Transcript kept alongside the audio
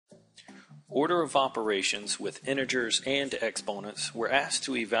order of operations with integers and exponents, we're asked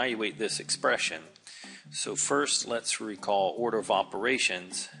to evaluate this expression. So first, let's recall order of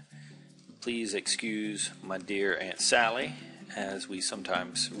operations. Please excuse my dear Aunt Sally, as we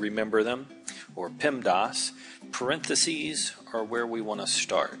sometimes remember them, or Pemdas. Parentheses are where we want to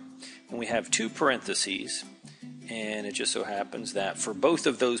start. And we have two parentheses, and it just so happens that for both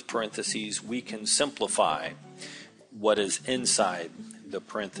of those parentheses, we can simplify what is inside the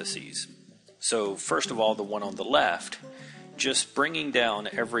parentheses. So first of all, the one on the left, just bringing down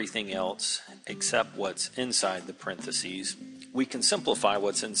everything else except what's inside the parentheses, we can simplify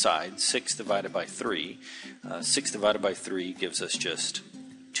what's inside. 6 divided by 3. 6 divided by 3 gives us just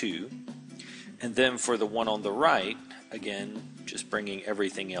 2. And then for the one on the right, again, just bringing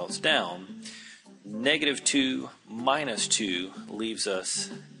everything else down, negative 2 minus 2 leaves us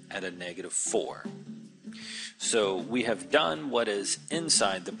at a negative 4. So we have done what is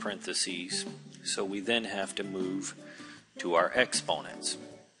inside the parentheses, so we then have to move to our exponents.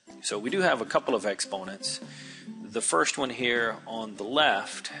 So we do have a couple of exponents. The first one here on the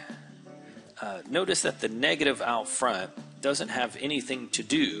left, notice that the negative out front doesn't have anything to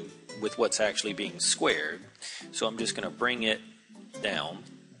do with what's actually being squared. So I'm just going to bring it down.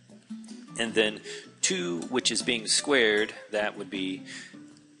 And then 2, which is being squared, that would be,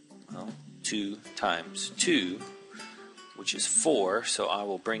 well, 2 times 2, which is 4. So I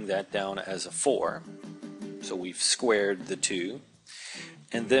will bring that down as a 4. So we've squared the 2.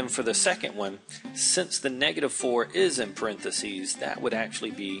 And then for the second one, since the negative 4 is in parentheses, that would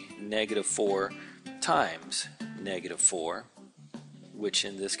actually be negative 4 times negative 4, which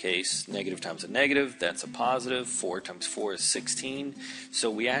in this case, negative times a negative, that's a positive. 4 times 4 is 16. So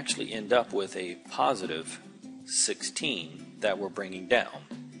we actually end up with a positive 16 that we're bringing down.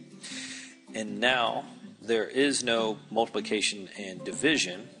 And now there is no multiplication and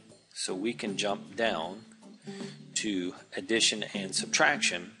division, so we can jump down to addition and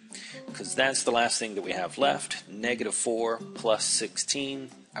subtraction, because that's the last thing that we have left. Negative 4 plus 16.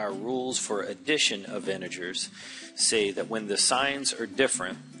 Our rules for addition of integers say that when the signs are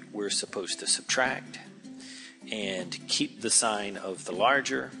different, we're supposed to subtract and keep the sign of the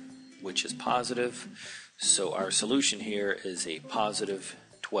larger, which is positive. So our solution here is a positive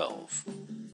 12.